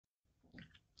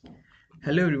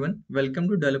Hello everyone, welcome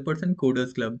to Developers and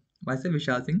Coders Club. Myself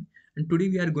Vishal Singh, and today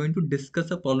we are going to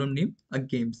discuss a problem named a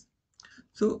games.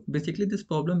 So basically this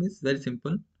problem is very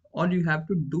simple. All you have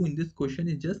to do in this question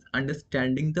is just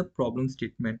understanding the problem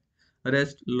statement.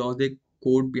 Rest, logic,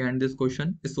 code behind this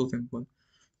question is so simple.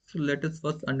 So let us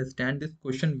first understand this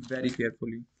question very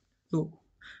carefully. So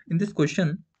in this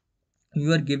question,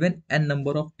 you are given a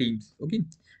number of teams, okay,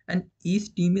 and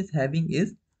each team is having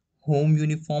is home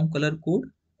uniform color code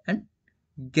and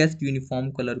guest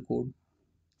uniform color code.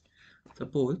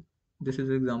 Suppose this is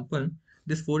example.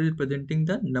 This 4 is representing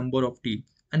the number of teams,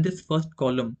 and this first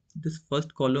column is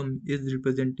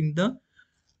representing the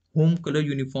home color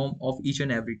uniform of each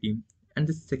and every team, and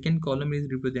the second column is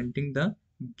representing the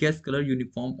guest color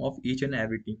uniform of each and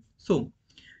every team. So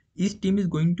each team is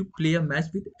going to play a match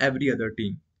with every other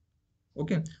team.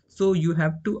 Okay, so you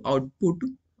have to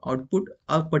output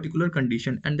a particular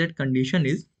condition, and that condition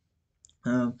is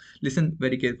listen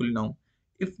very carefully now.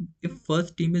 If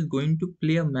first team is going to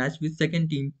play a match with second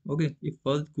team, okay,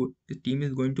 if team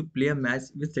is going to play a match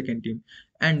with second team,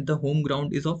 and the home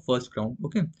ground is of first ground,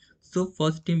 okay, so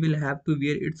first team will have to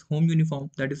wear its home uniform,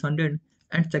 that is 100,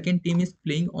 and second team is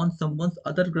playing on someone's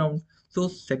other ground, so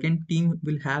second team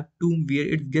will have to wear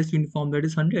its guest uniform, that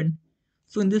is 100.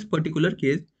 So in this particular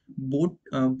case, both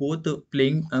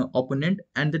playing opponent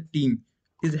and the team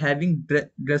is having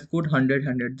dress code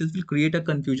 100. This will create a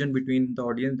confusion between the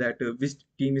audience that which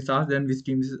team is ours and which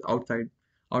team is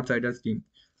outsiders team.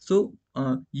 So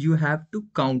you have to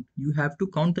count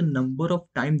the number of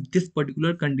times this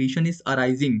particular condition is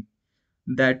arising,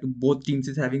 that both teams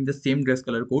is having the same dress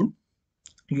color code.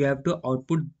 You have to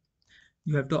output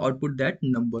that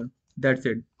number. That's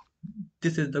it.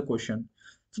 This is the question.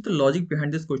 So the logic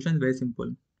behind this question is very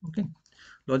simple. Okay,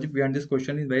 logic behind this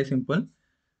question is very simple.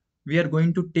 We are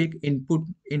going to take input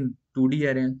in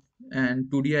 2D array, and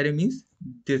 2D array means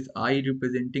this I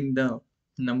representing the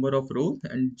number of rows,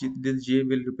 and this j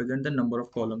will represent the number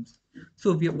of columns.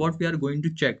 So what we are going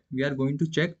to check, we are going to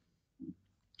check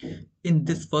in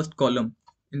this first column,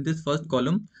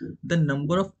 the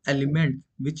number of elements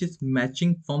which is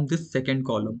matching from this second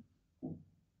column.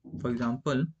 For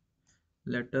example,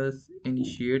 let us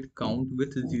initiate count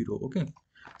with 0. Okay,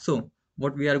 so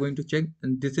what we are going to check,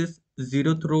 and this is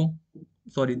zeroth row,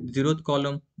 sorry, zeroth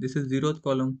column, this is zeroth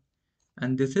column,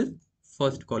 and this is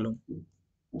first column.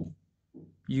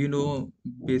 You know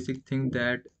basic thing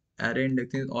that array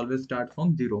indexing always start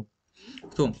from 0.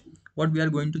 So what we are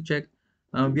going to check,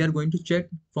 we are going to check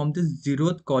from this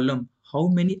zeroth column how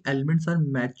many elements are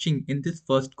matching in this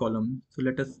first column. So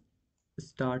let us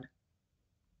start.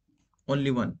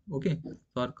 Only one. Okay,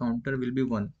 so our counter will be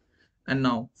 1. And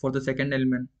now for the second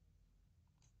element,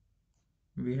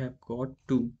 we have got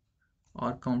 2.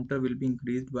 Our counter will be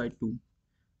increased by 2.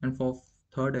 And for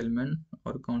third element,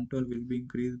 our counter will be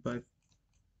increased by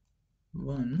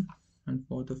 1. And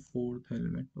for the fourth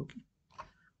element, okay,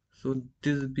 so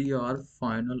this be our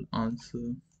final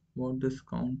answer. What this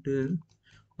count is,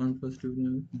 1 plus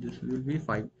 2, this will be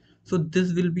 5. So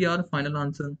this will be our final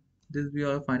answer. This will be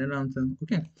our final answer.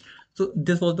 Okay, so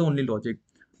this was the only logic.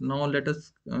 Now let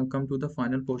us come to the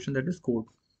final portion, that is code.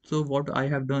 So what I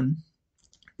have done,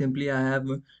 simply I have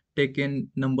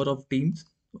taken number of teams,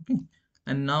 okay,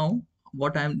 and now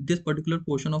what I am, this particular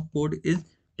portion of code is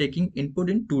taking input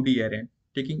in 2D array,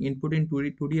 taking input in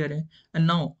 2D array, and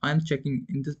now I am checking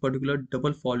in this particular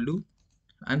double for loop.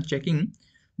 I am checking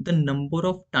the number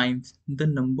of times the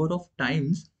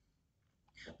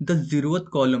zeroth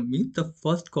column, means the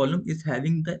first column is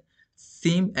having the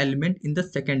same element in the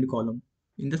second column.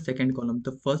 In the second column,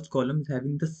 the first column is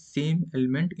having the same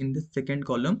element in the second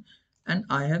column, and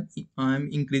I am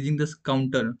increasing this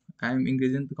counter. I am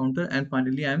increasing the counter, and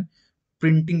finally I am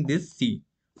printing this C.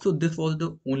 So this was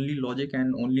the only logic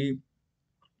and only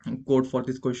code for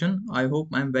this question. I hope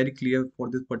I am very clear for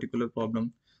this particular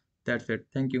problem. That's it.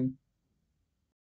 Thank you.